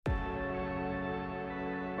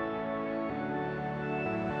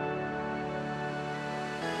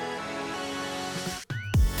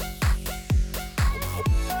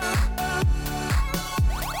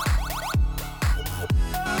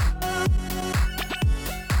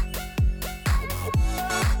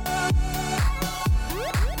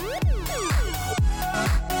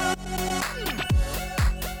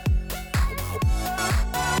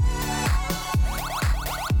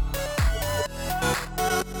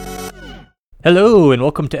Hello, and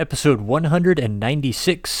welcome to episode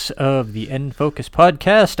 196 of the N-Focus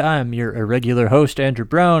podcast. I'm your irregular host, Andrew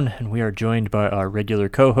Brown, and we are joined by our regular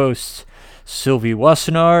co-hosts, Sylvie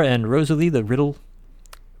Wassenaar and Rosalie the Little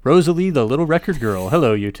Record Girl.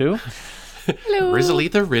 Hello, you two. Hello. Rosalie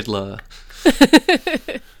the Riddler.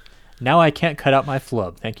 Now I can't cut out my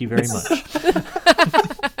flub. Thank you very much.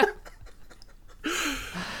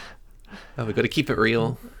 Oh, we've got to keep it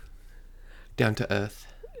real. Down to earth.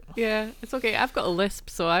 Yeah, it's okay. I've got a lisp,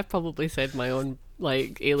 so I've probably said my own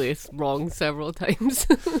alias wrong several times.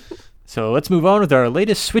 So let's move on with our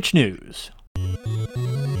latest Switch news.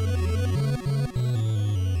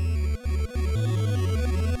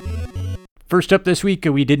 First up this week,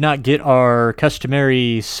 we did not get our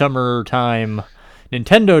customary summertime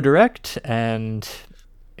Nintendo Direct, and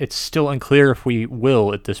it's still unclear if we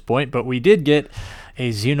will at this point, but we did get a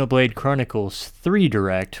Xenoblade Chronicles 3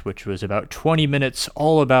 Direct, which was about 20 minutes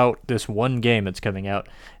all about this one game that's coming out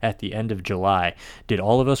at the end of July. Did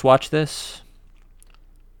all of us watch this?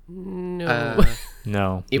 No.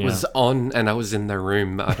 No. It was on and I was in the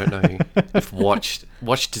room. I don't know if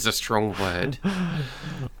watched is a strong word.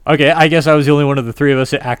 Okay, I guess I was the only one of the three of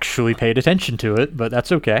us that actually paid attention to it, but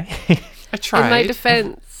that's okay. I tried. In my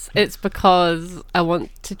defense, it's because I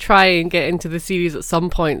want to try and get into the series at some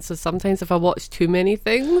point, so sometimes if I watch too many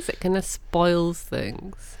things, it kind of spoils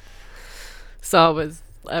things. So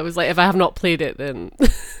I was like, if I have not played it, then...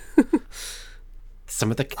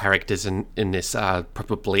 Some of the characters in this are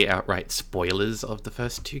probably outright spoilers of the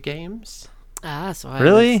first two games. So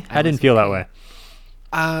Really? I didn't feel that way.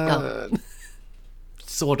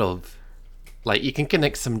 Sort of. Like, you can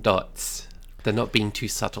connect some dots. They're not being too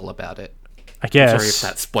subtle about it. I guess. Sorry if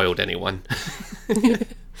that spoiled anyone.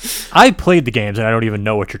 I played the games and I don't even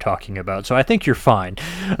know what you're talking about, so I think you're fine.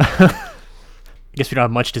 I guess we don't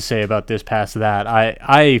have much to say about this past that.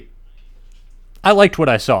 I liked what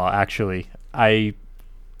I saw, actually. I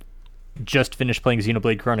just finished playing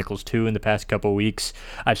Xenoblade Chronicles 2 in the past couple weeks.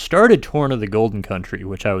 I've started Torna the Golden Country,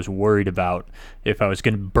 which I was worried about if I was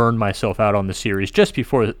going to burn myself out on the series just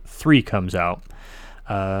before 3 comes out.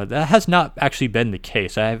 That has not actually been the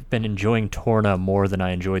case. I've been enjoying Torna more than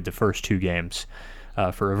I enjoyed the first 2 games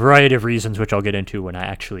for a variety of reasons, which I'll get into when I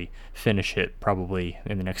actually finish it, probably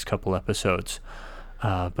in the next couple episodes.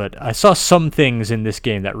 But I saw some things in this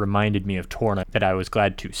game that reminded me of Torna that I was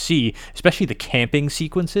glad to see, especially the camping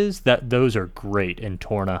sequences. Those are great in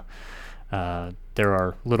Torna. There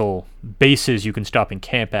are little bases you can stop and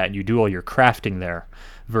camp at, and you do all your crafting there,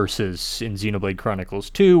 versus in Xenoblade Chronicles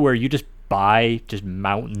 2, where you just buy just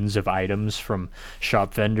mountains of items from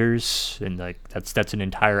shop vendors, and like that's an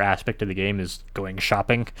entire aspect of the game is going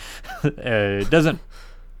shopping.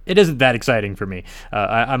 It isn't that exciting for me.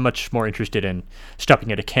 I'm much more interested in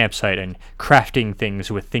stopping at a campsite and crafting things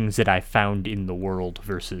with things that I found in the world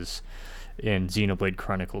versus in Xenoblade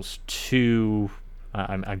Chronicles 2.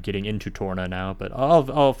 I'm getting into Torna now, but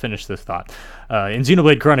I'll finish this thought. In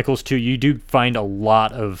Xenoblade Chronicles 2, you do find a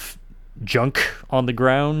lot of junk on the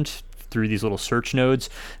ground through these little search nodes.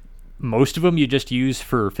 Most of them you just use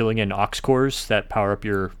for filling in aux cores that power up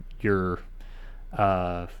your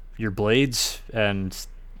blades, and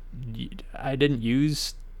I didn't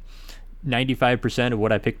use 95% of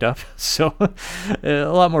what I picked up, so a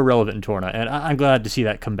lot more relevant in Torna, and I'm glad to see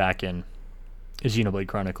that come back in Xenoblade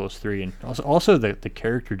Chronicles 3, and also the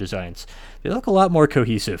character designs. They look a lot more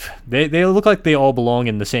cohesive. They look like they all belong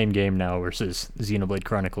in the same game now versus Xenoblade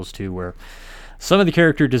Chronicles 2, where some of the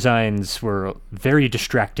character designs were very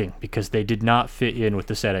distracting because they did not fit in with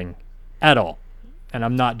the setting at all. And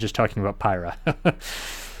I'm not just talking about Pyra.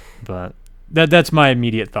 But that's my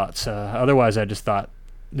immediate thoughts. Otherwise, I just thought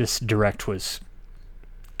this Direct was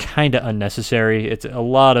kind of unnecessary. It's a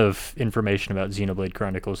lot of information about Xenoblade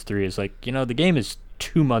Chronicles 3. Is like, the game is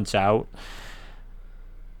 2 months out.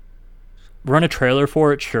 Run a trailer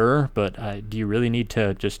for it, sure, but do you really need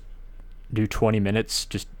to just do 20 minutes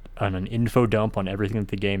just on an info dump on everything that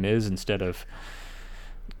the game is instead of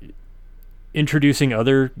introducing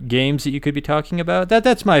other games that you could be talking about?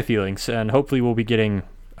 That's my feelings, and hopefully we'll be getting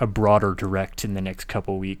a broader Direct in the next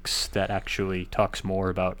couple weeks that actually talks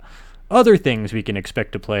more about other things we can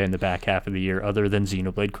expect to play in the back half of the year other than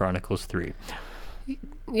Xenoblade Chronicles 3.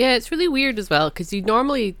 Yeah, it's really weird as well, because you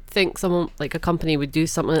normally think someone, like a company, would do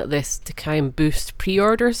something like this to try and boost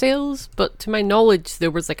pre-order sales, but to my knowledge,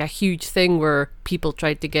 there was like a huge thing where people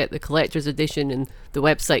tried to get the collector's edition and the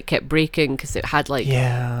website kept breaking because it had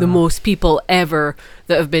the most people ever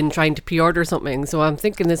that have been trying to pre-order something. So I'm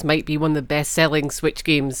thinking this might be one of the best-selling Switch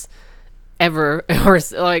games ever, or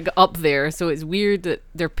like up there. So it's weird that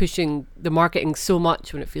they're pushing the marketing so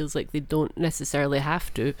much when it feels like they don't necessarily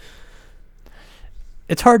have to.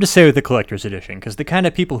 It's hard to say with the collector's edition because the kind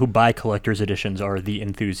of people who buy collector's editions are the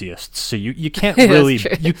enthusiasts. So you can't really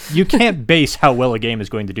you can't base how well a game is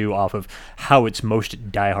going to do off of how its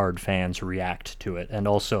most diehard fans react to it. And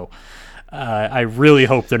also, I really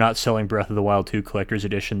hope they're not selling Breath of the Wild 2 collector's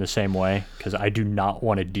edition the same way because I do not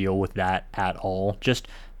want to deal with that at all. Just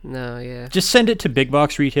send it to big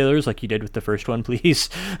box retailers like you did with the first one, please.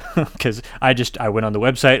 Because I went on the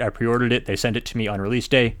website, I pre-ordered it, they sent it to me on release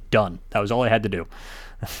day, done. That was all I had to do.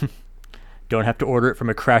 Don't have to order it from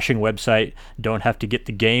a crashing website, don't have to get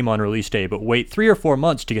the game on release day, but wait 3 or 4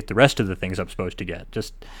 months to get the rest of the things I'm supposed to get.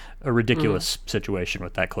 Just a ridiculous situation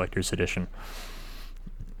with that collector's edition.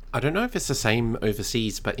 I don't know if it's the same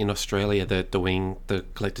overseas, but in Australia they're doing the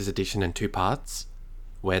collector's edition in 2 parts,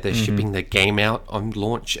 where they're shipping the game out on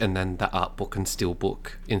launch and then the art book and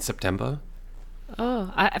steelbook in September.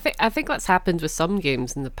 Oh, I think that's happened with some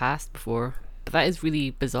games in the past before, but that is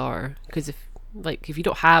really bizarre because if you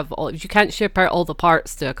don't have if you can't ship out all the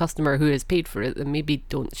parts to a customer who has paid for it, then maybe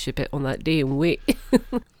don't ship it on that day and wait.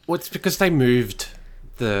 Well, it's because they moved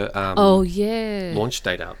the launch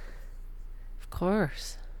date up. Of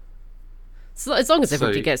course. So as long as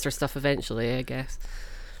everybody gets their stuff eventually, I guess.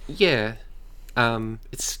 Yeah.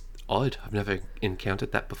 It's odd. I've never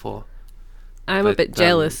encountered that before. I'm a bit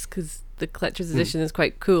jealous because the collector's edition is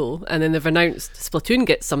quite cool, and then they've announced Splatoon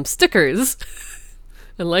gets some stickers.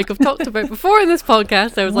 And like I've talked about before in this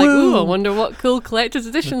podcast, I was like, ooh, I wonder what cool collector's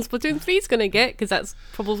edition Splatoon 3 is going to get, because that's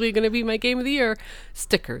probably going to be my game of the year.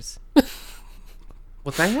 Stickers.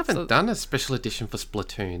 Well, they haven't done a special edition for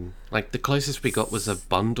Splatoon. Like, the closest we got was a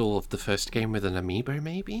bundle of the first game with an amiibo,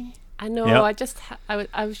 maybe? I know, Yep.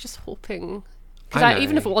 I was just hoping. Because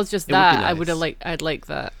even if it was just that, nice. I would have I'd like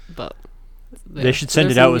that, but... They should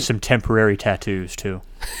send it out with some temporary tattoos, too.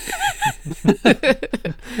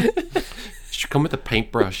 Should come with a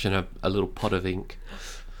paintbrush and a little pot of ink.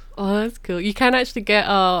 Oh, that's cool. You can actually get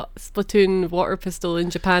a Splatoon water pistol in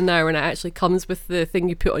Japan now, and it actually comes with the thing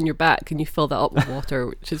you put on your back and you fill that up with water,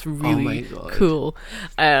 which is really cool.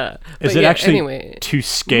 Is it actually to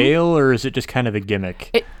scale, or is it just kind of a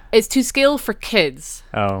gimmick? It's to scale for kids.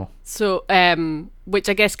 Oh. So, which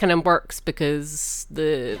I guess kind of works because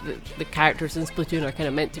the characters in Splatoon are kind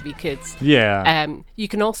of meant to be kids. Yeah. You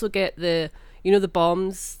can also get the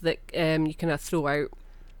bombs that you kind of throw out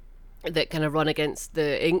that kind of run against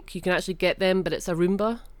the ink. You can actually get them, but it's a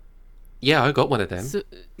Roomba. Yeah, I got one of them. So,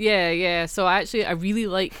 yeah. So I really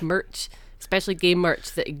like merch, especially game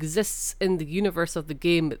merch that exists in the universe of the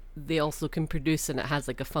game, but they also can produce and it has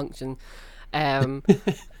like a function. I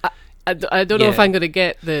don't know if I'm going to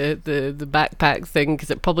get the backpack thing because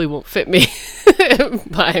it probably won't fit me,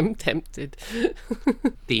 but I'm tempted.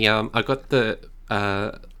 I got the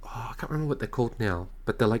I can't remember what they're called now,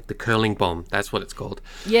 but they're like the curling bomb. That's what it's called.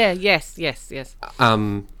 Yeah. Yes.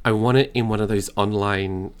 I want it in one of those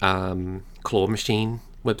online claw machine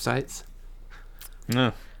websites.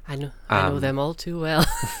 No. I know them all too well.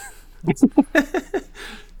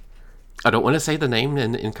 I don't want to say the name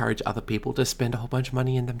and encourage other people to spend a whole bunch of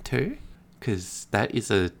money in them too, because that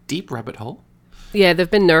is a deep rabbit hole. Yeah,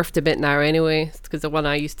 they've been nerfed a bit now anyway, because the one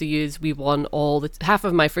I used to use, we won half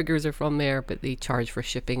of my figures are from there, but they charge for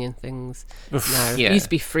shipping and things now. Yeah. It used to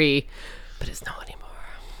be free, but it's not anymore.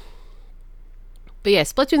 But yeah,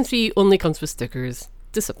 Splatoon 3 only comes with stickers.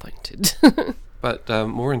 Disappointed. But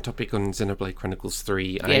more on topic on Xenoblade Chronicles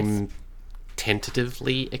 3, Yes. I'm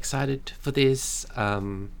tentatively excited for this.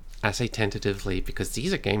 I say tentatively because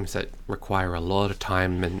these are games that require a lot of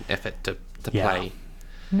time and effort to play.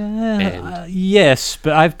 Yes,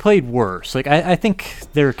 but I've played worse. Like I think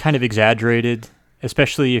they're kind of exaggerated,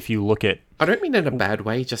 especially if you look at... I don't mean in a bad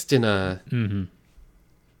way, just in a... Mm-hmm.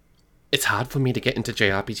 It's hard for me to get into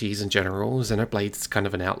JRPGs in general. Xenoblade's kind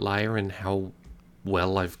of an outlier in how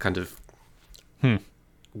well I've kind of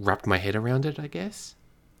wrapped my head around it, I guess.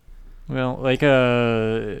 Well, like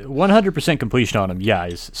 100% completion on them,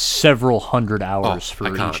 is several hundred hours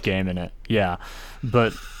for each game in it. Yeah,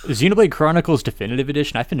 but Xenoblade Chronicles Definitive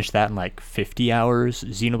Edition, I finished that in like 50 hours.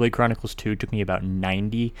 Xenoblade Chronicles 2 took me about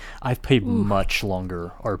 90. I've played much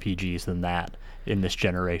longer RPGs than that in this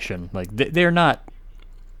generation. Like they're not...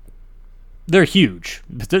 They're huge,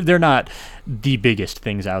 but they're not the biggest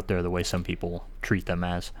things out there the way some people treat them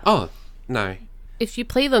as. Oh, no. If you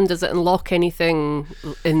play them, does it unlock anything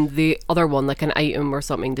in the other one, like an item or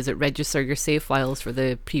something? Does it register your save files for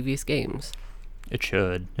the previous games? It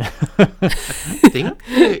should. I think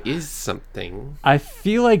there is something. I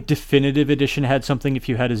feel like Definitive Edition had something if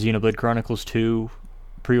you had a Xenoblade Chronicles 2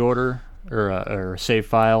 pre-order or a save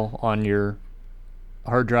file on your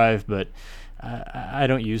hard drive, but I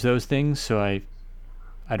don't use those things, so I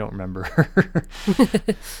I don't remember.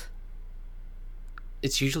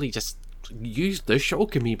 It's usually just use the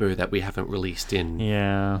Shulk amiibo that we haven't released in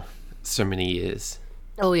Yeah. so many years.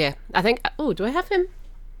 Oh yeah, I think. Oh, do I have him?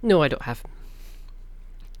 No, I don't have him.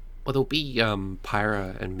 Well, there'll be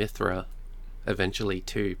Pyra and Mithra eventually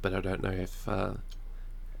too, but I don't know if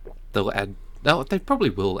they'll add. No, they probably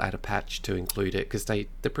will add a patch to include it because they're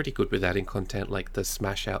pretty good with adding content like the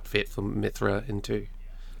Smash outfit for Mithra into.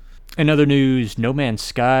 In other news, No Man's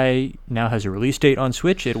Sky now has a release date on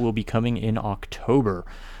Switch. It will be coming in October.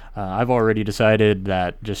 I've already decided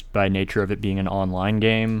that just by nature of it being an online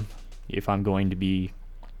game, if I'm going to be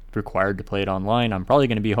required to play it online, I'm probably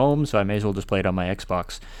going to be home, so I may as well just play it on my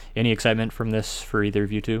Xbox. Any excitement from this for either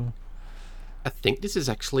of you two? I think this is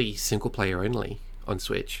actually single player only on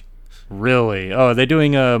Switch. Really? Oh, are they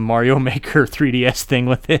doing a Mario Maker 3DS thing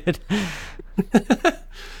with it?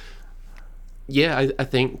 Yeah, I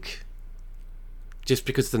think just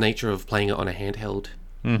because the nature of playing it on a handheld,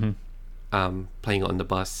 playing it on the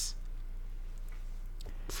bus,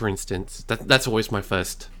 for instance, that's always my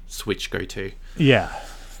first Switch go-to. Yeah.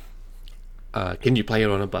 Can you play it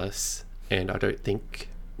on a bus? And I don't think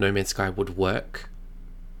No Man's Sky would work.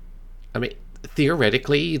 I mean,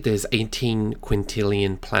 theoretically, there's 18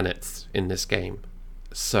 quintillion planets in this game.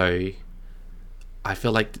 So I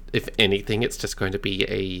feel like, if anything, it's just going to be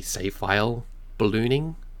a save file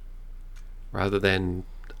ballooning rather than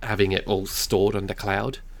having it all stored on the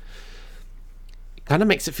cloud. It kind of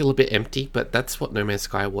makes it feel a bit empty, but that's what No Man's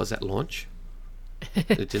Sky was at launch. It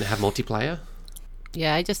didn't have multiplayer.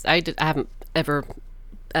 Yeah, I haven't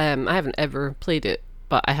ever played it,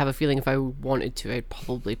 but I have a feeling if I wanted to, I'd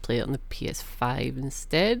probably play it on the PS5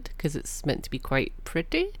 instead, because it's meant to be quite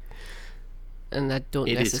pretty. And I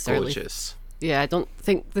don't necessarily. It is gorgeous. Yeah, I don't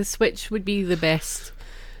think the Switch would be the best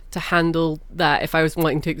to handle that if I was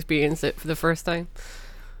wanting to experience it for the first time.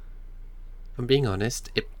 If I'm being honest,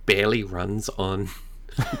 it barely runs on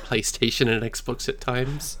PlayStation and Xbox at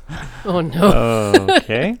times. Oh no.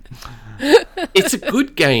 Okay. It's a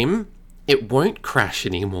good game. It won't crash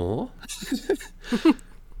anymore.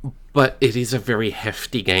 But it is a very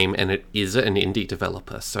hefty game, and it is an indie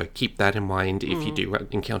developer, so keep that in mind if you do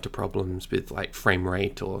encounter problems with like frame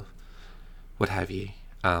rate or what have you.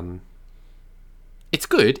 It's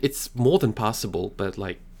good. It's more than passable, but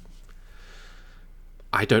like,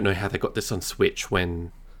 I don't know how they got this on Switch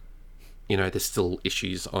when, there's still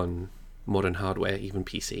issues on modern hardware, even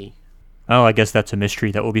PC. Oh, I guess that's a mystery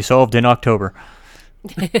that will be solved in October.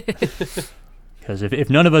 Because if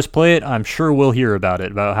none of us play it, I'm sure we'll hear about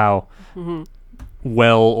it, about how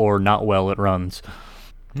well or not well it runs.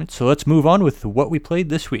 All right, so let's move on with what we played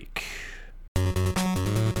this week.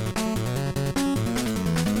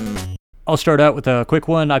 I'll start out with a quick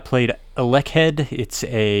one. I played Elechead. It's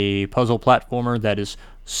a puzzle platformer that is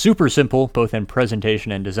super simple, both in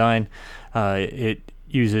presentation and design. It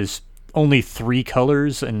uses only 3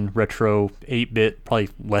 colors and retro 8-bit, probably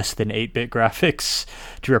less than 8-bit graphics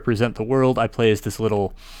to represent the world. I play as this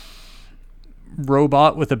little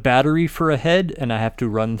robot with a battery for a head, and I have to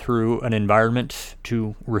run through an environment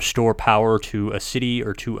to restore power to a city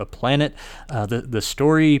or to a planet. The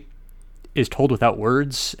story is told without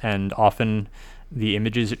words, and often the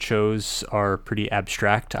images it shows are pretty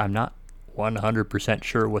abstract. I'm not 100%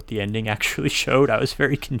 sure what the ending actually showed. I was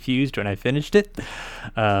very confused when I finished it.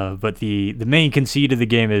 But the main conceit of the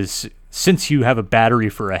game is, since you have a battery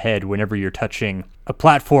for a head, whenever you're touching a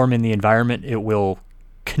platform in the environment, it will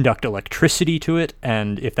conduct electricity to it,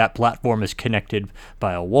 and if that platform is connected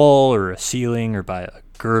by a wall or a ceiling or by a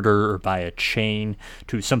girder or by a chain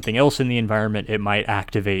to something else in the environment, it might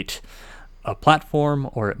activate a platform,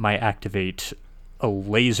 or it might activate a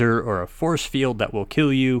laser or a force field that will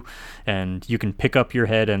kill you, and you can pick up your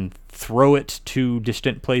head and throw it to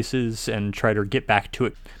distant places and try to get back to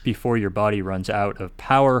it before your body runs out of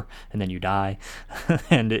power, and then you die.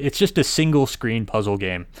 And it's just a single screen puzzle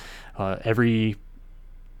game. Every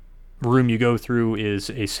room you go through is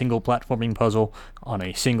a single platforming puzzle on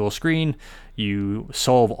a single screen. You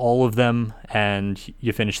solve all of them and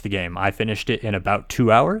you finish the game. I finished it in about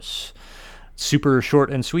 2 hours. Super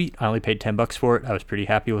short and sweet. I only paid $10 for it. I was pretty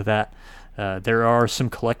happy with that. There are some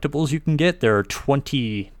collectibles you can get. There are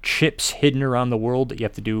 20 chips hidden around the world that you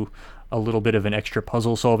have to do a little bit of an extra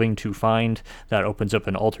puzzle solving to find. That opens up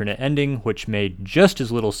an alternate ending, which made just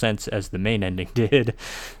as little sense as the main ending did.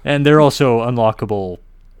 And there are also unlockable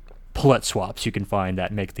palette swaps you can find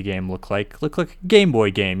that make the game look like a Game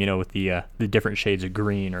Boy game, with the different shades of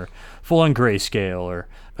green, or full-on grayscale, or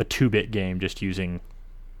a 2-bit game just using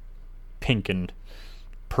pink and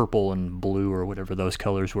purple and blue or whatever those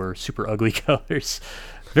colors were. Super ugly colors.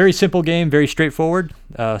 Very simple game, very straightforward.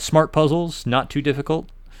 Smart puzzles, not too difficult.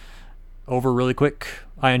 Over really quick.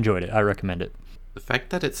 I enjoyed it. I recommend it. The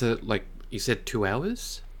fact that it's like you said, 2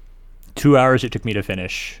 hours? 2 hours it took me to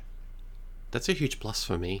finish. That's a huge plus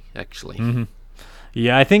for me, actually. Mm-hmm.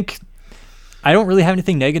 Yeah, I think I don't really have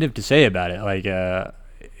anything negative to say about it. Like,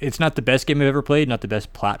 it's not the best game I've ever played, not the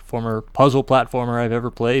best puzzle platformer I've ever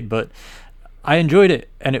played, but I enjoyed it,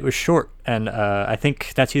 and it was short, and I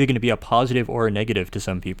think that's either going to be a positive or a negative to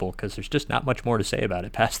some people, because there's just not much more to say about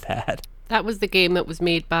it past that. That was the game that was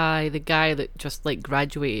made by the guy that just like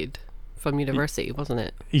graduated from university, wasn't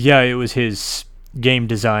it? Yeah, it was his game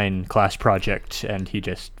design class project, and he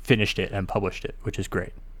just finished it and published it, which is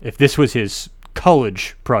great. If this was his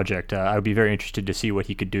college project, I would be very interested to see what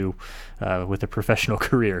he could do with a professional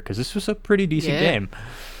career, because this was a pretty decent game.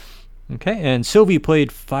 Okay, and Sylvie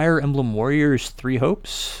played Fire Emblem Warriors 3 Hopes,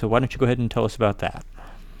 so why don't you go ahead and tell us about that?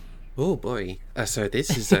 Oh boy, so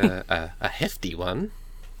this is a hefty one.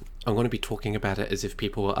 I'm going to be talking about it as if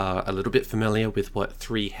people are a little bit familiar with what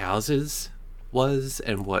Three Houses was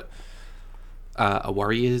and what a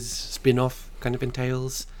Warriors spin-off kind of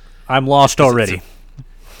entails. I'm lost already.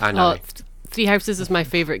 I know. Three Houses is my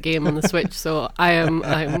favorite game on the Switch, so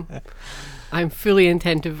I'm fully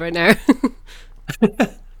attentive right now.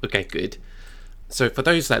 Okay, good. So for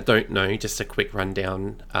those that don't know, just a quick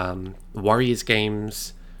rundown. Warriors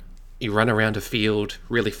games, you run around a field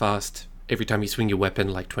really fast. Every time you swing your weapon,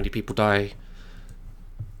 like 20 people die.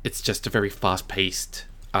 It's just a very fast-paced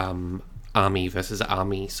army versus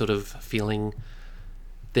army sort of feeling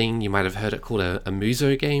thing. You might have heard it called a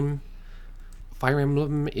Muso game. Fire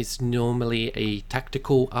Emblem is normally a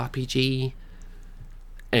tactical RPG,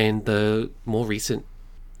 and the more recent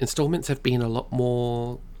installments have been a lot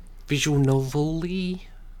more visual novel-y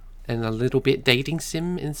and a little bit dating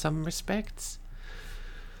sim in some respects.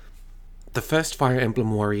 The first Fire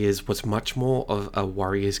Emblem Warriors was much more of a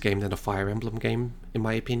Warriors game than a Fire Emblem game, in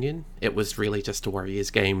my opinion. It was really just a Warriors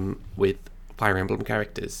game with Fire Emblem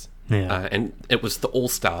characters. Yeah. And it was the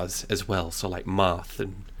All-Stars as well, so like Marth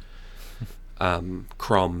and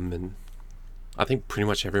Chrom, and I think pretty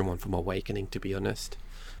much everyone from Awakening, to be honest.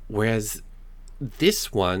 Whereas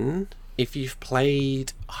this one, if you've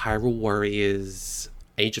played Hyrule Warriors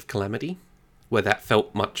Age of Calamity, where that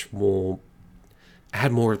felt much more,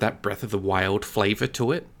 had more of that Breath of the Wild flavor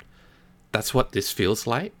to it, that's what this feels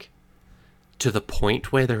like. To the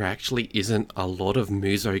point where there actually isn't a lot of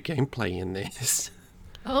Muso gameplay in this.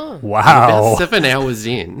 Oh. Wow. About 7 hours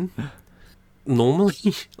in, normally,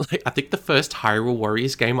 like I think the first Hyrule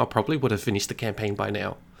Warriors game, I probably would have finished the campaign by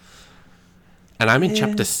now. And I'm in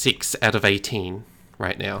chapter 6 out of 18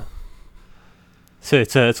 right now. So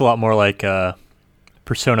it's a lot more like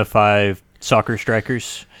Persona 5 Soccer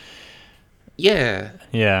Strikers. Yeah.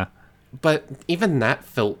 Yeah. But even that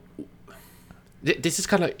felt... This is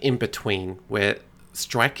kind of in between, where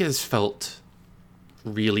Strikers felt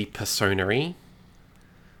really Persona-y.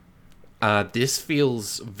 This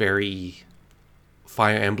feels very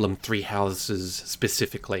Fire Emblem Three Houses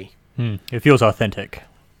specifically. It feels authentic.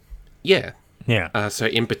 Yeah. Yeah. So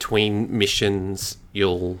in between missions,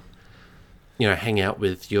 you'll, hang out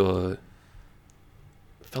with your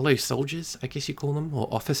fellow soldiers, I guess you call them, or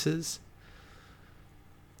officers.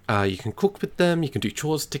 You can cook with them, you can do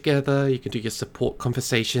chores together, you can do your support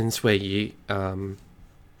conversations where you...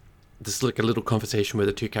 there's like a little conversation where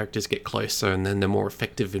the two characters get closer and then they're more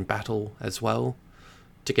effective in battle as well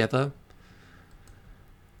together.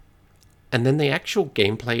 And then the actual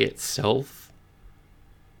gameplay itself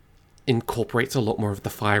incorporates a lot more of the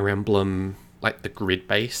Fire Emblem, like the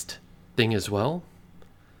grid-based thing as well.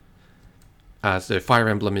 So Fire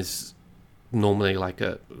Emblem is normally like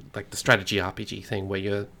the strategy RPG thing where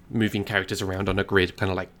you're moving characters around on a grid, kind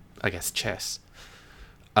of like, I guess, chess.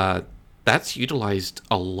 That's utilized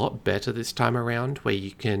a lot better this time around, where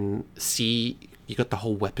you can see you got the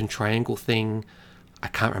whole weapon triangle thing. I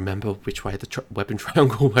can't remember which way the weapon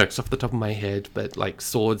triangle works off the top of my head, but like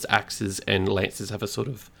swords, axes, and lances have a sort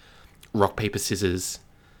of rock, paper, scissors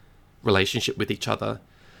relationship with each other.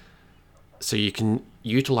 So you can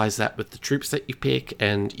utilize that with the troops that you pick,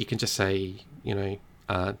 and you can just say,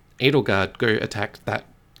 Edelgard, go attack that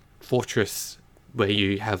fortress where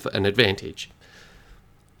you have an advantage.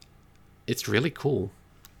 It's really cool.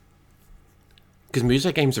 Because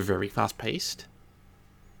Muso games are very fast-paced.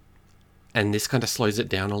 And this kind of slows it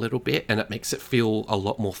down a little bit, and it makes it feel a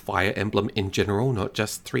lot more Fire Emblem in general, not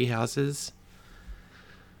just Three Houses.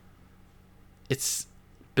 It's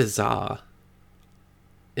bizarre.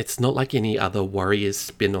 It's not like any other Warriors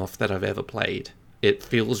spin-off that I've ever played, It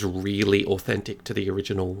feels really authentic to the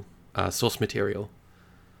original source material.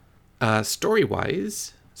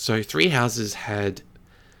 Story-wise, so Three Houses had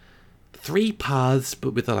 3 paths,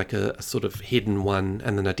 but with a sort of hidden one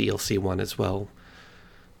and then a DLC one as well.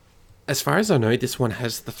 As far as I know, this one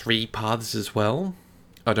has the 3 paths as well.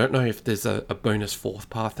 I don't know if there's a bonus 4th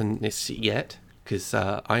path in this yet, because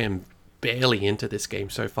I am barely into this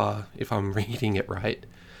game so far, if I'm reading it right.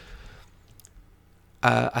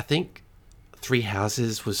 I think Three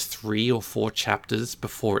Houses was 3 or 4 chapters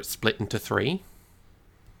before it split into 3,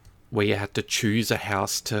 where you had to choose a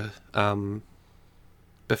house to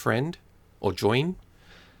befriend or join.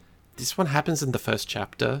 This one happens in the first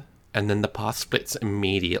chapter, and then the path splits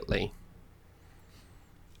immediately.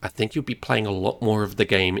 I think you'll be playing a lot more of the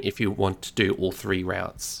game if you want to do all 3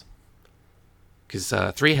 routes. Because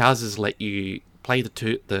Three Houses let you play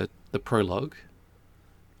the prologue,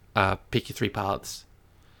 pick your 3 paths,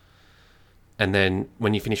 and then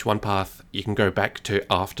when you finish one path, you can go back to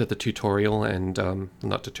after the tutorial and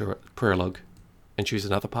not the prologue, and choose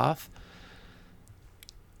another path.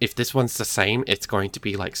 If this one's the same, it's going to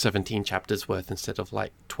be like 17 chapters worth instead of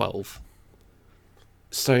like 12.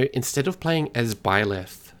 So instead of playing as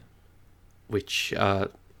Byleth, which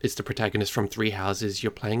is the protagonist from Three Houses,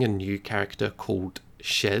 you're playing a new character called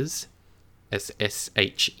Shez,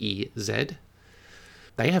 S-S-H-E-Z.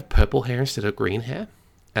 They have purple hair instead of green hair,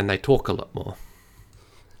 and they talk a lot more.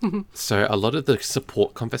 So a lot of the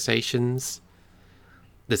support conversations,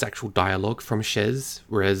 there's actual dialogue from Shez,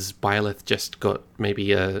 whereas Byleth just got maybe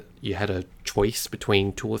you had a choice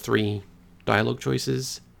between 2 or 3 dialogue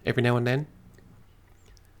choices every now and then.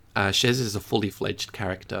 Shez is a fully fledged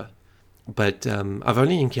character, but I've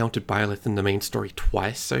only encountered Byleth in the main story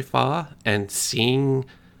twice so far, and seeing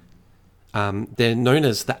they're known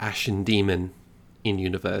as the Ashen Demon in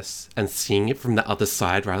universe, and seeing it from the other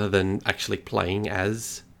side rather than actually playing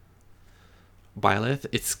as Byleth,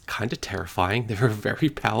 it's kind of terrifying. They're a very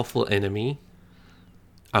powerful enemy.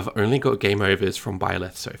 I've only got game overs from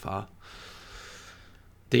Byleth so far.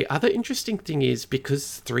 The other interesting thing is,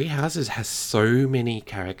 because Three Houses has so many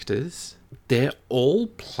characters, they're all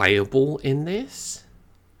playable in this,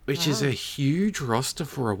 which is a huge roster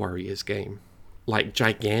for a Warriors game. Like,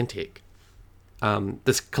 gigantic.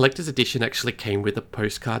 This collector's edition actually came with a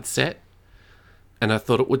postcard set, and I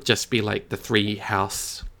thought it would just be like the 3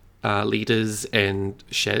 house leaders and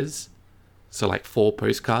Shez, so like 4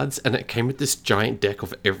 postcards, and it came with this giant deck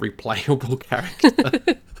of every playable character.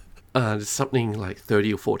 There's something like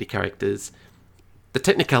 30 or 40 characters. The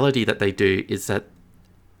technicality that they do is that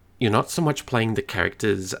you're not so much playing the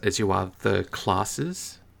characters as you are the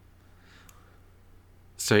classes.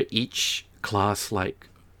 So each class, like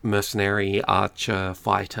mercenary, archer,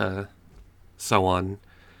 fighter, so on,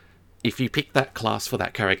 if you pick that class for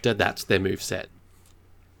that character, that's their moveset.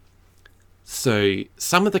 So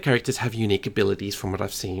some of the characters have unique abilities from what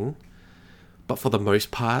I've seen, but for the most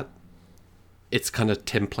part, it's kind of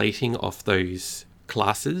templating off those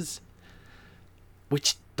classes,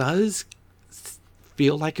 which does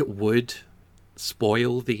feel like it would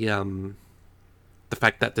spoil the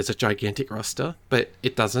fact that there's a gigantic roster, but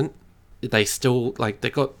it doesn't. They still, like, they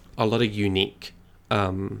got a lot of unique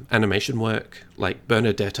animation work, like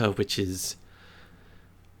Bernadetta, which is,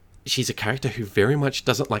 she's a character who very much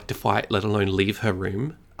doesn't like to fight, let alone leave her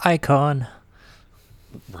room. Icon.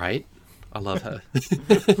 Right? I love her.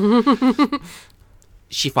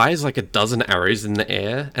 She fires like a dozen arrows in the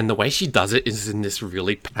air, and the way she does it is in this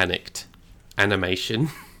really panicked animation,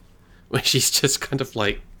 where she's just kind of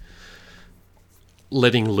like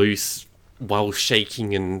letting loose while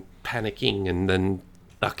shaking and panicking, and then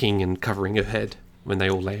ducking and covering her head when they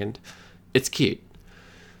all land. It's cute.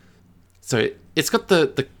 So it's got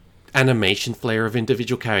the animation flair of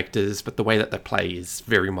individual characters, but the way that they play is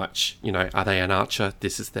very much, you know, are they an archer?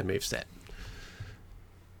 This is their moveset.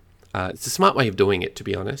 It's a smart way of doing it, to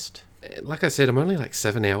be honest. Like I said, I'm only like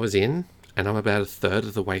 7 hours in, and I'm about a third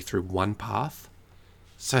of the way through one path.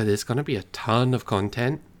 So there's going to be a ton of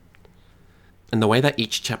content. And the way that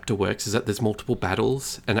each chapter works is that there's multiple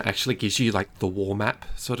battles, and it actually gives you like the war map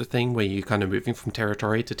sort of thing, where you're kind of moving from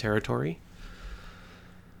territory to territory.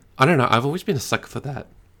 I don't know, I've always been a sucker for that.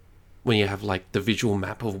 When you have like the visual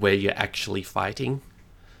map of where you're actually fighting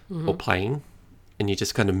or playing, and you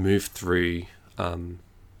just kind of move through.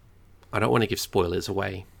 I don't want to give spoilers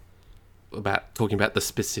away about talking about the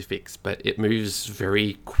specifics, but it moves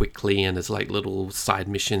very quickly, and there's like little side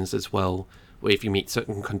missions as well, where if you meet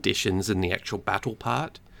certain conditions in the actual battle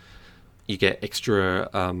part, you get extra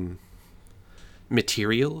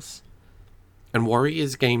materials. And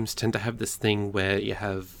Warriors games tend to have this thing where you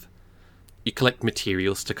have you collect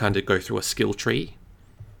materials to kind of go through a skill tree.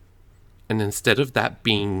 And instead of that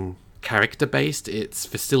being character-based, it's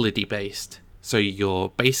facility-based. So your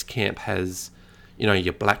base camp has,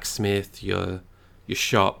 your blacksmith, your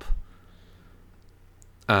shop,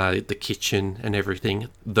 the kitchen and everything.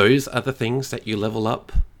 Those are the things that you level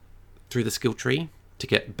up through the skill tree to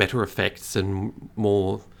get better effects and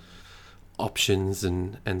more options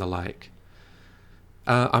and the like.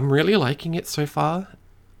 I'm really liking it so far.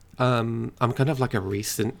 I'm kind of like a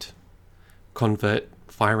recent convert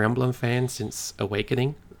Fire Emblem fan since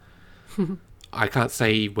Awakening. I can't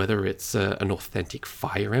say whether it's an authentic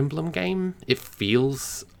Fire Emblem game. It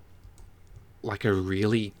feels like a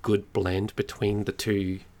really good blend between the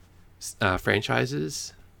two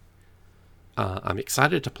franchises. I'm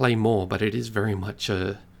excited to play more, but it is very much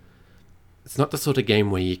it's not the sort of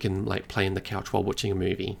game where you can like play on the couch while watching a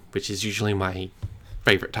movie, which is usually my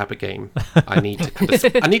favorite type of game. I need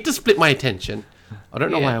to split my attention. I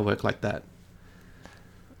don't know why I work like that.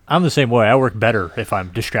 I'm the same way. I work better if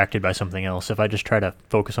I'm distracted by something else. If I just try to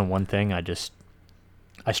focus on one thing, I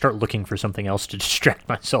start looking for something else to distract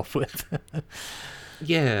myself with.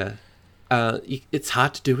 Yeah. It's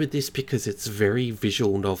hard to do with this because it's very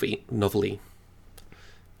visual novelty.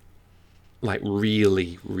 Like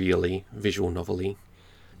really, really visual novelty.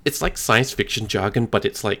 It's like science fiction jargon, but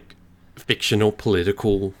it's like fictional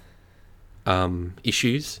political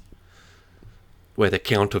issues where the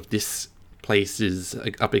count of this place is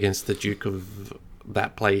up against the Duke of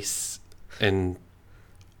that place, and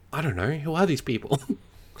I don't know, who are these people?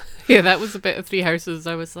 Yeah, that was a bit of Three Houses.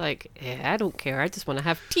 I was like, I don't care, I just want to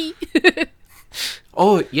have tea.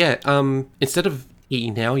 Oh yeah, instead of tea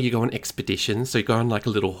now, you go on expeditions, so you go on like a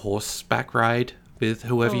little horseback ride with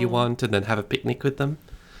whoever you want and then have a picnic with them.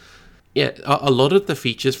 Yeah, a lot of the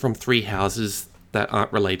features from Three Houses that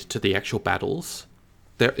aren't related to the actual battles,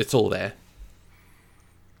 it's all there.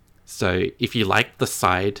 So if you like the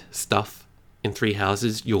side stuff in Three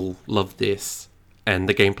Houses, you'll love this. And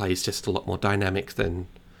the gameplay is just a lot more dynamic than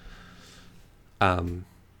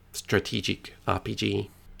strategic RPG.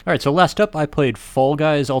 All right, so last up, I played Fall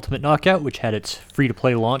Guys Ultimate Knockout, which had its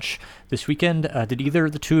free-to-play launch this weekend. Did either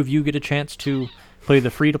of the two of you get a chance to play the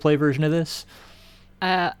free-to-play version of this?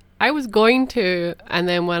 I was going to, and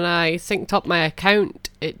then when I synced up my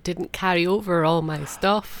account, it didn't carry over all my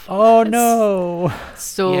stuff. Oh, no!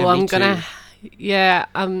 So Yeah, I'm me gonna... Yeah,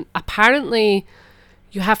 apparently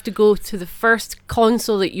you have to go to the first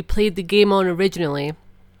console that you played the game on originally,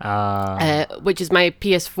 which is my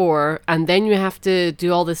PS4, and then you have to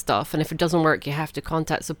do all this stuff, and if it doesn't work, you have to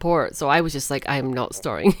contact support. So I was just like, I'm not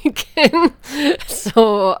starting again.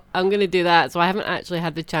 So I'm going to do that. So I haven't actually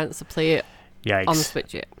had the chance to play it Yikes. on the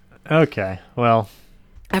Switch yet. Okay, well...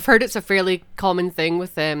 I've heard it's a fairly common thing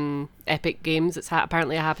with Epic Games. It's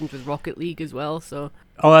apparently it happens with Rocket League as well, so...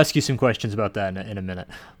 I'll ask you some questions about that in a minute.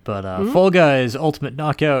 But Fall Guys Ultimate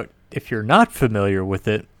Knockout, if you're not familiar with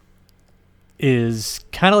it, is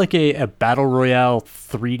kind of like a Battle Royale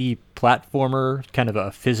 3D platformer, kind of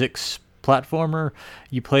a physics platformer.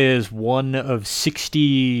 You play as one of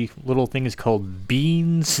 60 little things called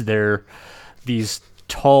beans. They're these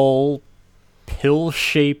tall,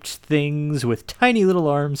 pill-shaped things with tiny little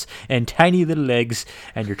arms and tiny little legs,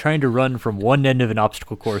 and you're trying to run from one end of an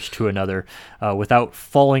obstacle course to another without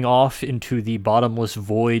falling off into the bottomless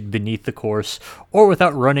void beneath the course, or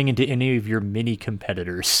without running into any of your mini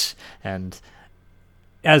competitors. And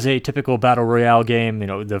as a typical Battle Royale game,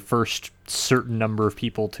 the first certain number of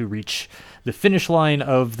people to reach the finish line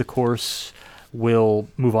of the course will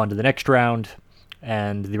move on to the next round,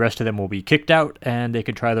 and the rest of them will be kicked out, and they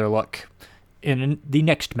could try their luck in the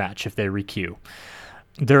next match if they requeue.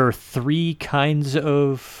 There are 3 kinds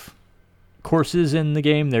of courses in the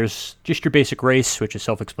game. There's just your basic race, which is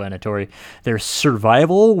self-explanatory. There's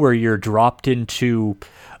survival, where you're dropped into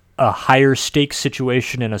a higher stakes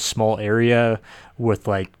situation in a small area with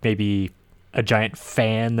like maybe a giant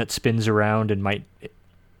fan that spins around and might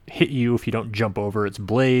hit you if you don't jump over its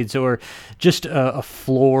blades, or just a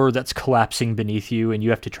floor that's collapsing beneath you and you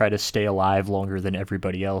have to try to stay alive longer than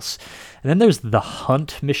everybody else. And then there's the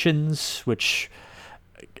hunt missions, which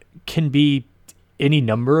can be any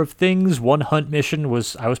number of things. One hunt mission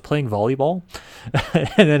was I was playing volleyball,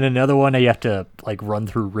 and then another one you have to like run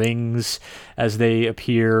through rings as they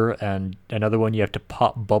appear, and another one you have to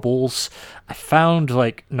pop bubbles. I found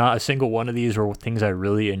like not a single one of these were things I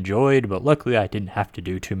really enjoyed, but luckily I didn't have to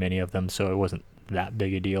do too many of them, so it wasn't that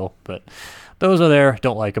big a deal. But those are there.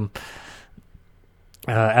 Don't like them.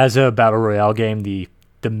 As a battle royale game, the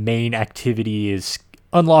main activity is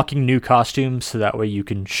unlocking new costumes, so that way you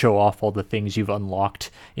can show off all the things you've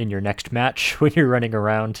unlocked in your next match when you're running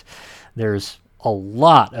around. There's a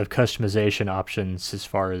lot of customization options as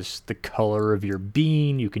far as the color of your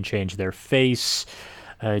bean. You can change their face.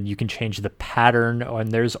 You can change the pattern,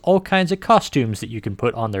 and there's all kinds of costumes that you can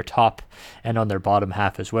put on their top and on their bottom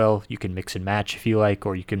half as well. You can mix and match if you like,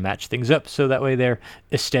 or you can match things up so that way they're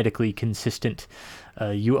aesthetically consistent.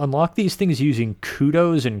 You unlock these things using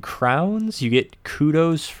kudos and crowns. You get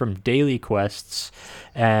kudos from daily quests,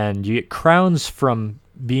 and you get crowns from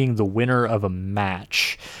being the winner of a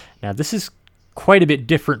match. Now, this is quite a bit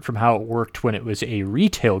different from how it worked when it was a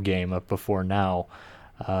retail game up before now.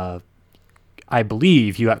 I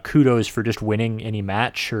believe you got kudos for just winning any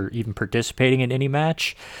match or even participating in any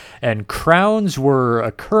match. And crowns were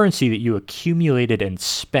a currency that you accumulated and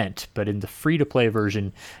spent. But in the free-to-play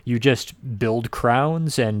version, you just build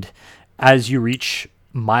crowns, and as you reach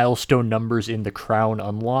milestone numbers in the crown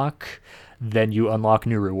unlock, then you unlock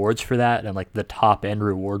new rewards for that. And like the top end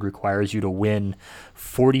reward requires you to win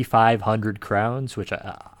 4,500 crowns, which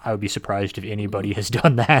I would be surprised if anybody has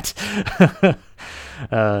done that.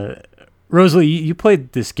 Rosalie, you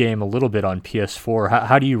played this game a little bit on PS4.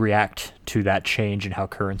 How do you react to that change in how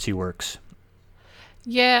currency works?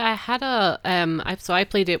 Yeah, I had I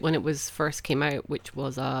played it when it was first came out, which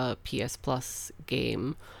was a PS Plus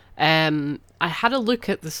game. I had a look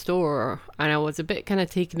at the store, and I was a bit kind of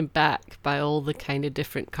taken aback by all the kind of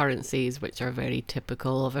different currencies, which are very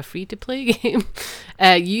typical of a free-to-play game.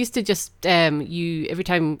 You used to just every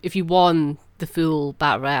time if you won the full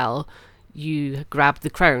Battle Royale, you grabbed the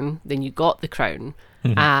crown, then you got the crown,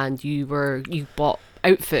 and you bought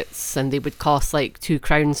outfits, and they would cost like 2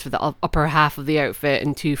 crowns for the upper half of the outfit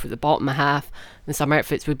and 2 for the bottom half. And some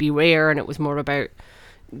outfits would be rare, and it was more about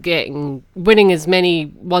winning as many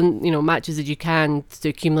matches as you can to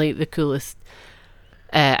accumulate the coolest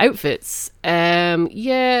outfits.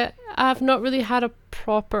 Yeah, I've not really had a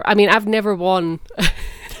proper. I mean, I've never won.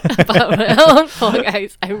 But Fall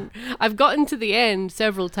Guys, I've gotten to the end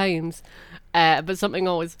several times, but something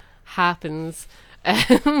always happens,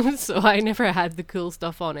 so I never had the cool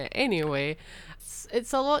stuff on it. Anyway,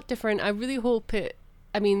 it's a lot different. I really hope it.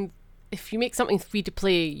 I mean, if you make something free to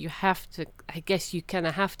play, you have to. I guess you kind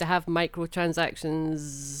of have to have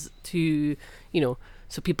microtransactions to,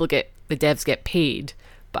 so the devs get paid.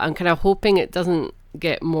 But I'm kind of hoping it doesn't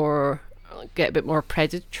get a bit more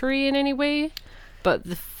predatory in any way. But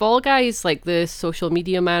the Fall Guys, like the social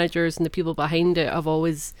media managers and the people behind it,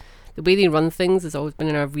 the way they run things has always been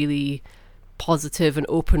in a really positive and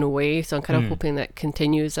open way. So I'm kind of hoping that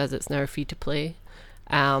continues as it's now free to play.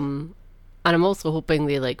 And I'm also hoping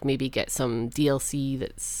they maybe get some DLC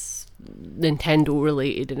that's Nintendo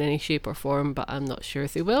related in any shape or form, but I'm not sure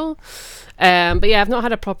if they will. But yeah, I've not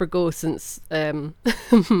had a proper go since I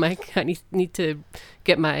need to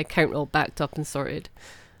get my account all backed up and sorted.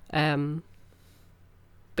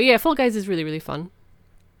 But yeah, Fall Guys is really, really fun.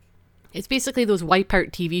 It's basically those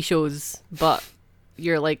Wipeout TV shows, but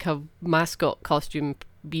you're like a mascot costume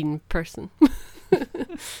bean person.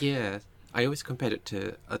 Yeah, I always compared it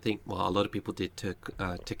to, I think, a lot of people did to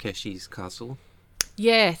Takeshi's Castle.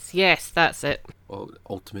 Yes, that's it. Or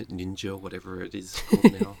Ultimate Ninja, whatever it is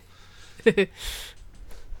called now.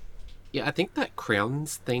 Yeah, I think that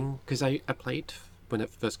crowns thing, because I played when it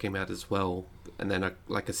first came out as well, and then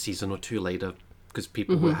a season or 2 later, because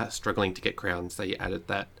people were struggling to get crowns, they added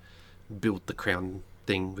that build the crown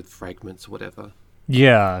thing with fragments or whatever.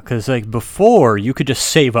 Yeah, because before, you could just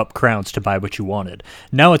save up crowns to buy what you wanted.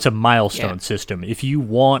 Now it's a milestone system. If you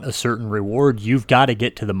want a certain reward, you've got to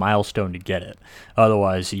get to the milestone to get it.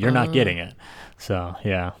 Otherwise, you're not getting it. So,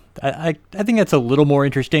 yeah. I think that's a little more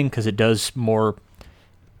interesting because it does more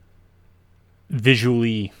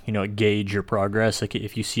visually, gauge your progress. Like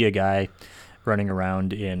if you see a guy running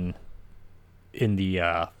around in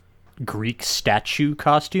the Greek statue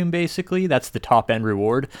costume, basically, that's the top end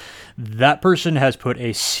reward. That person has put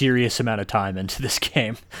a serious amount of time into this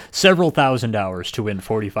game, several thousand hours to win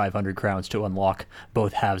 4,500 crowns to unlock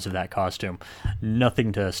both halves of that costume.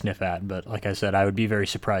 Nothing to sniff at, but like I said, I would be very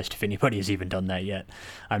surprised if anybody has even done that yet.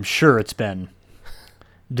 I'm sure it's been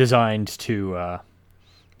designed to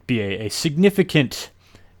be a significant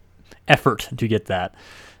effort to get that.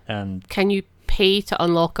 And can you pay to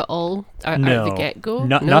unlock it all out of the get-go?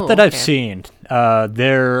 Not that I've seen.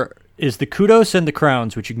 There is the kudos and the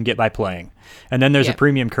crowns, which you can get by playing. And then there's a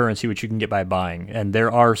premium currency, which you can get by buying. And there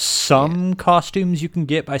are some costumes you can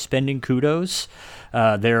get by spending kudos.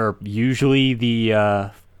 They're usually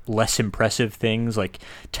the less impressive things, like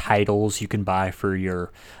titles you can buy for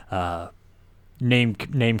your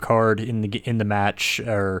name card in the match,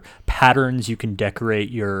 or patterns you can decorate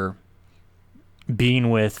your being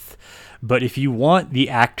with. But if you want the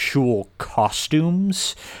actual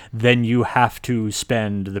costumes, then you have to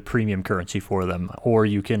spend the premium currency for them, or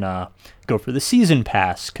you can go for the season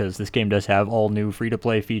pass, because this game does have all new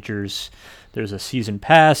free-to-play features. There's a season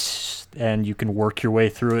pass, and you can work your way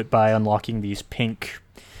through it by unlocking these pink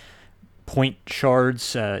point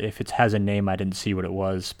shards. If it has a name, I didn't see what it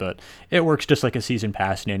was, but it works just like a season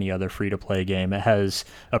pass in any other free-to-play game. It has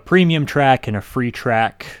a premium track and a free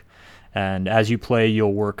track, and as you play,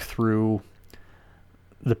 you'll work through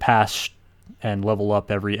the pass and level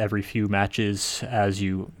up every few matches as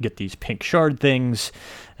you get these pink shard things.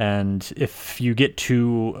 And if you get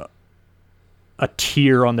to a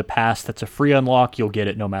tier on the pass that's a free unlock, you'll get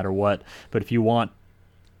it no matter what. But if you want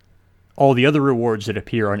all the other rewards that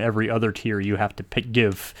appear on every other tier, you have to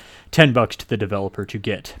give $10 to the developer to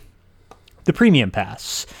get the premium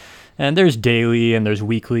pass. And there's daily, and there's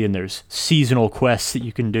weekly, and there's seasonal quests that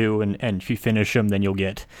you can do, and if you finish them, then you'll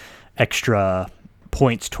get extra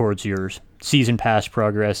points towards your season pass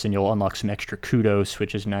progress, and you'll unlock some extra kudos,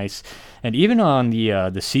 which is nice. And even on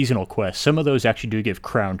the seasonal quests, some of those actually do give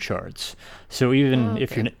crown shards. So even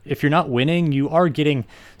if you're not winning, you are getting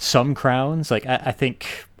some crowns. Like I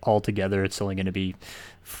think altogether, it's only going to be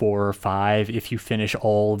 4 or 5 if you finish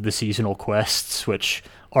all of the seasonal quests, which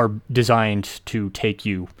are designed to take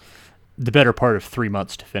you the better part of 3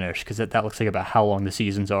 months to finish, because that looks like about how long the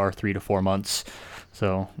seasons are, 3 to 4 months.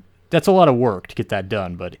 So that's a lot of work to get that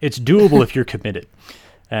done, but it's doable if you're committed.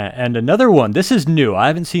 And another one, this is new. I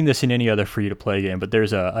haven't seen this in any other free-to-play game, but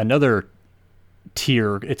there's another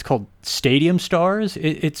tier. It's called Stadium Stars.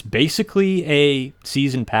 It's basically a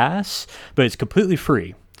season pass, but it's completely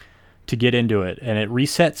free to get into it, and it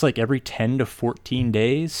resets like every 10 to 14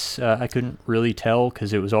 days. I couldn't really tell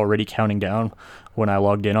because it was already counting down when I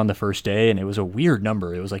logged in on the first day, and it was a weird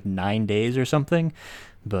number. It was like 9 days or something.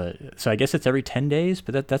 But so I guess it's every 10 days,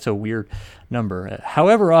 but that's a weird number.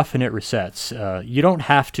 However often it resets, you don't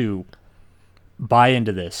have to buy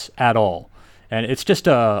into this at all. And it's just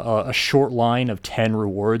a short line of 10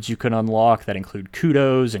 rewards you can unlock that include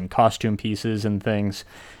kudos and costume pieces and things.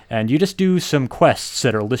 And you just do some quests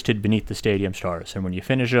that are listed beneath the Stadium Stars. And when you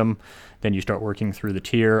finish them, then you start working through the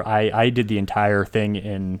tier. I did the entire thing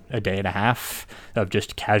in a day and a half of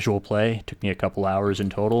just casual play. It took me a couple hours in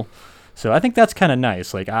total. So I think that's kind of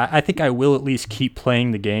nice. Like I think I will at least keep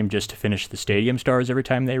playing the game just to finish the Stadium Stars every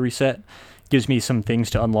time they reset. Gives me some things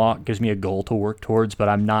to unlock, gives me a goal to work towards, but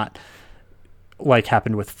I'm not, like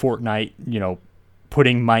happened with Fortnite,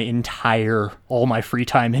 putting all my free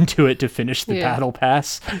time into it to finish the battle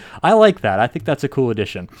pass. I like that. I think that's a cool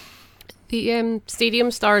addition. The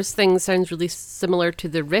Stadium Stars thing sounds really similar to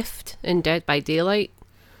the Rift in Dead by Daylight,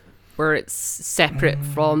 where it's separate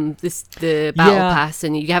from the battle pass,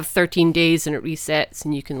 and you have 13 days and it resets,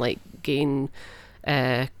 and you can gain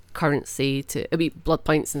currency blood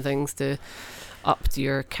points and things to up to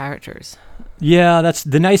your characters. Yeah, that's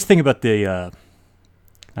the nice thing about the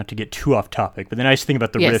not to get too off topic, but the nice thing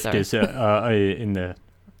about the Rift is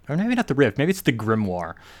or maybe not the Rift, maybe it's the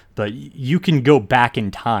Grimoire, but you can go back in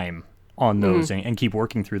time on those and keep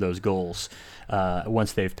working through those goals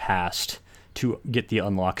once they've passed to get the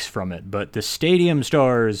unlocks from it. But the Stadium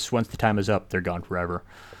Stars, once the time is up, they're gone forever.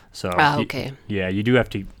 So okay. You do have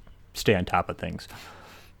to stay on top of things.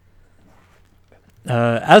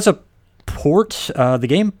 As a port, the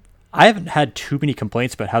game, I haven't had too many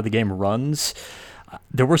complaints about how the game runs.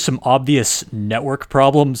 There were some obvious network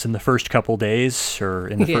problems in the first couple days, or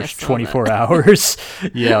in the first 24 hours.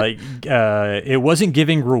 It wasn't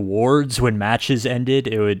giving rewards when matches ended.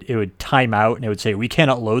 It would time out, and it would say, "We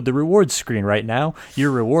cannot load the rewards screen right now.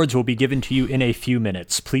 Your rewards will be given to you in a few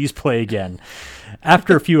minutes. Please play again."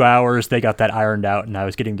 After a few hours, they got that ironed out, and I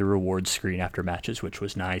was getting the rewards screen after matches, which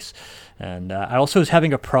was nice. And I also was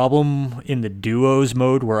having a problem in the duos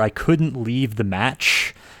mode where I couldn't leave the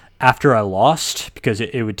match after I lost, because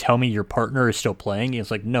it would tell me your partner is still playing.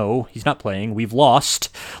 It's like, no, he's not playing. We've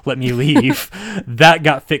lost. Let me leave. That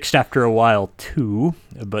got fixed after a while too.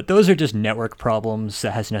 But those are just network problems.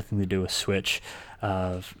 That has nothing to do with Switch.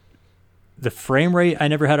 The frame rate, I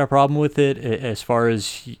never had a problem with it. As far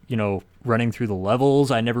as, running through the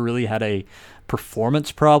levels, I never really had a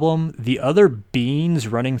performance problem. The other beans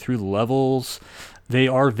running through the levels, they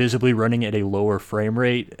are visibly running at a lower frame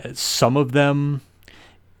rate. Some of them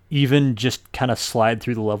even just kind of slide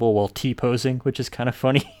through the level while T-posing, which is kind of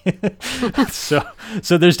funny. So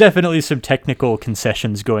there's definitely some technical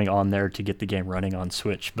concessions going on there to get the game running on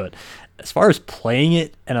Switch. But as far as playing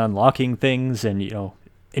it and unlocking things and,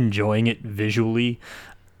 enjoying it visually,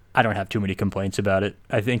 I don't have too many complaints about it.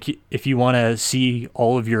 I think if you want to see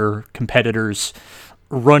all of your competitors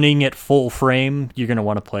running at full frame, you're going to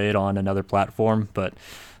want to play it on another platform, but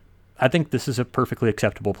I think this is a perfectly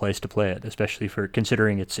acceptable place to play it, especially for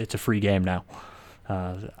considering it's a free game now.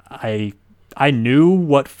 I knew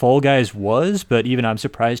what Fall Guys was, but even I'm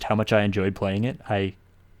surprised how much I enjoyed playing it. I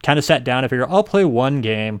kind of sat down and figured I'll play one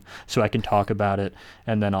game so I can talk about it,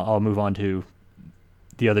 and then I'll move on to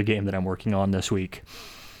the other game that I'm working on this week.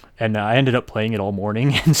 And I ended up playing it all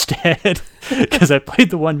morning instead because I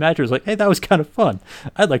played the one match. I was like, hey, that was kind of fun.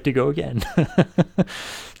 I'd like to go again.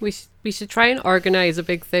 We should try and organise a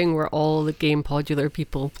big thing where all the Game Podular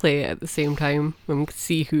people play it at the same time and we can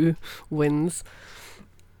see who wins.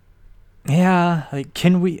 Yeah, like,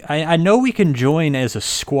 can we... I know we can join as a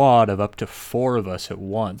squad of up to 4 of us at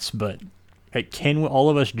once, but like, can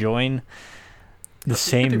all of us join the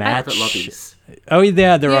same match? Private lobbies. Oh,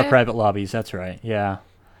 yeah, there are private lobbies. That's right, yeah.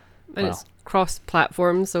 And it's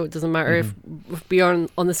cross-platform, so it doesn't matter if we are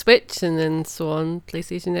on the Switch and then so on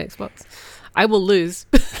PlayStation, Xbox. I will lose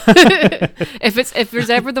if there's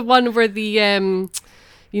ever the one where the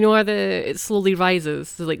where it slowly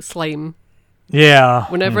rises, the like slime. Yeah.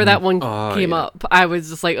 Whenever that one came up, I was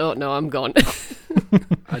just like, oh no, I'm gone.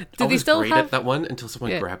 I was great at that one until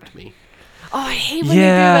someone grabbed me. Oh, I hate when they do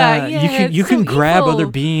that. Yeah, you can so grab evil. other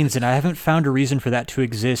beans, and I haven't found a reason for that to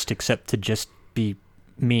exist except to just be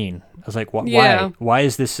mean. I was like, why? Why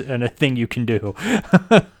is this a thing you can do?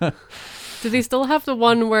 Do they still have the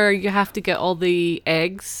one where you have to get all the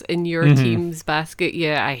eggs in your team's basket?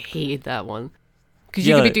 Yeah, I hated that one. Because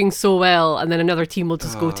you could be doing so well, and then another team will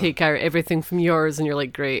just go take out everything from yours, and you're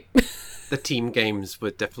like, great. The team games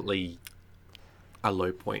were definitely a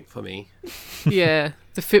low point for me. Yeah,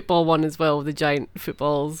 the football one as well, the giant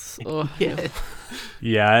footballs. Oh, yeah.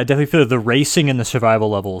 Yeah, I definitely feel the racing and the survival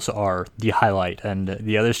levels are the highlight, and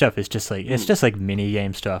the other stuff is just like it's just like mini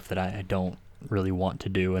game stuff that I don't really want to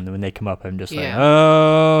do, and when they come up, I'm just like,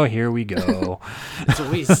 oh, here we go. It's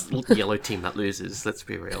always yellow team that loses. Let's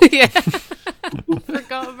be real. Yeah,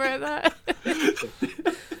 forgot about that.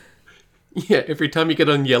 Yeah, every time you get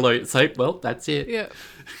on yellow, it's like, well, that's it. Yeah.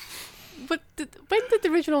 But when did the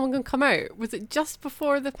original one come out? Was it just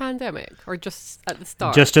before the pandemic, or just at the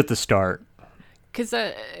start? Just at the start. Because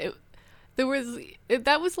it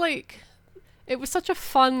was such a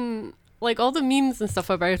fun, like all the memes and stuff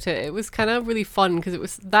about it. It was kind of really fun because it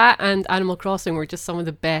was that and Animal Crossing were just some of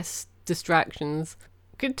the best distractions.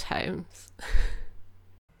 Good times.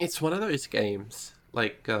 It's one of those games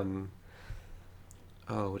like what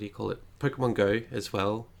do you call it? Pokemon Go as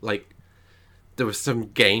well. Like there were some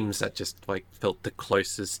games that just like felt the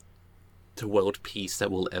closest to world peace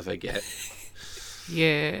that we'll ever get.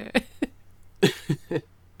 Yeah.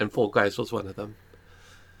 And Fall Guys was one of them.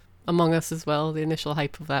 Among Us as well. The initial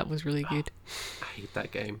hype of that was really good. I hate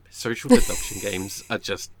that game. Social deduction games are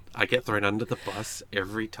just... I get thrown under the bus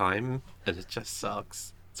every time, and it just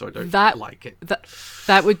sucks. So I don't like it.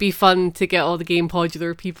 That would be fun to get all the Game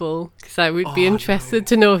Podular people, because I would be interested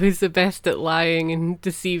to know who's the best at lying and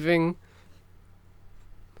deceiving.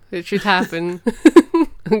 It should happen.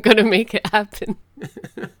 I'm going to make it happen.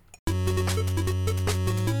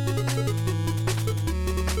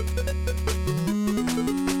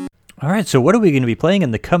 All right, so what are we going to be playing in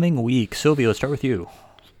the coming week? Sylvia, let's start with you.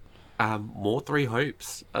 More Three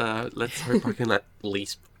Hopes. Let's hope I can at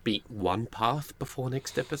least beat one path before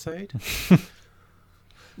next episode.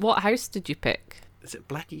 What house did you pick? Is it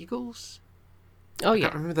Black Eagles? Oh, I yeah.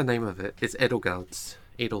 can't remember the name of it. It's Edelgards.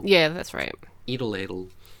 Yeah, that's right. Edel.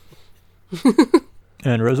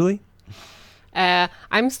 And Rosalie?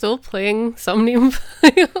 I'm still playing Somnium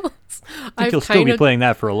Files. I think you'll still be playing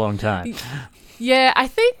that for a long time. Yeah, I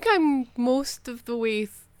think I'm most of the way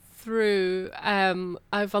through.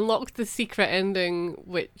 I've unlocked the secret ending,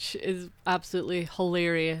 which is absolutely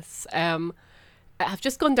hilarious. I've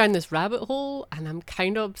just gone down this rabbit hole, and I'm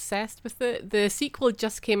kind of obsessed with it. The sequel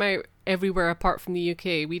just came out everywhere apart from the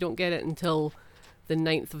UK. We don't get it until the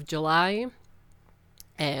 9th of July.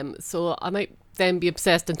 So I might then be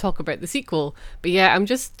obsessed and talk about the sequel. But yeah, I'm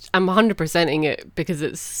 100%ing it because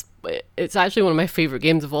it's actually one of my favorite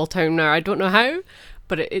games of all time now. I don't know how,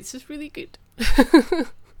 but it's just really good.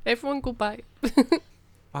 Everyone go buy it.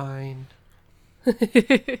 Fine.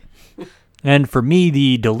 And for me,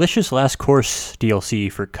 the Delicious Last Course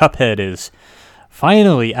DLC for Cuphead is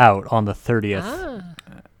finally out on the 30th.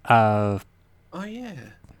 Oh, yeah.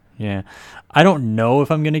 Yeah. I don't know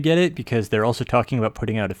if I'm going to get it because they're also talking about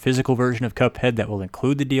putting out a physical version of Cuphead that will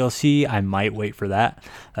include the DLC. I might wait for that.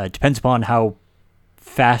 It depends upon how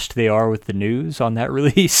fast they are with the news on that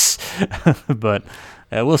release. But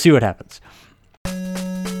we'll see what happens.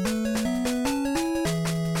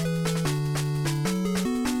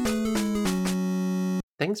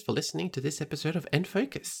 thanks for listening to this episode of End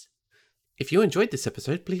Focus. If you enjoyed this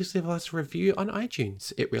episode, please leave us a review on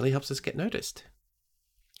iTunes. It really helps us get noticed.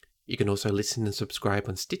 You can also listen and subscribe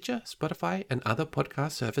on Stitcher, Spotify, and other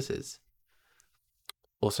podcast services.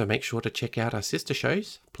 Also, make sure to check out our sister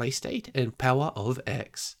shows, Playstate and Power of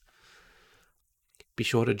X. Be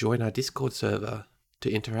sure to join our Discord server to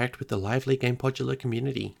interact with the lively GamePodular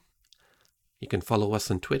community. You can follow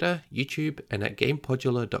us on Twitter, YouTube, and at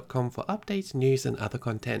GamePodular.com for updates, news, and other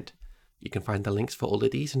content. You can find the links for all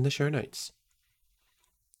of these in the show notes.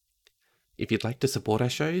 If you'd like to support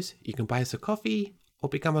our shows, you can buy us a coffee or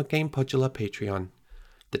become a GamePodular Patreon.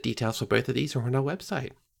 The details for both of these are on our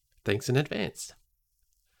website. Thanks in advance.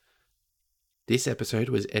 This episode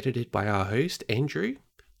was edited by our host, Andrew.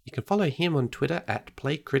 You can follow him on Twitter at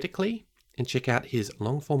PlayCritically and check out his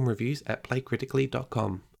long-form reviews at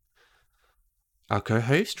playcritically.com. Our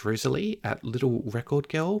co-host, Rosalie, at Little Record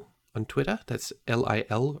Girl on Twitter, that's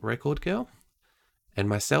LIL Record Girl, and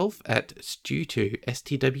myself at Stew2,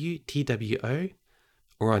 STWTWO,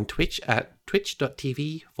 or on Twitch at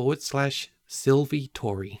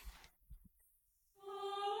twitch.tv/SylvieTory.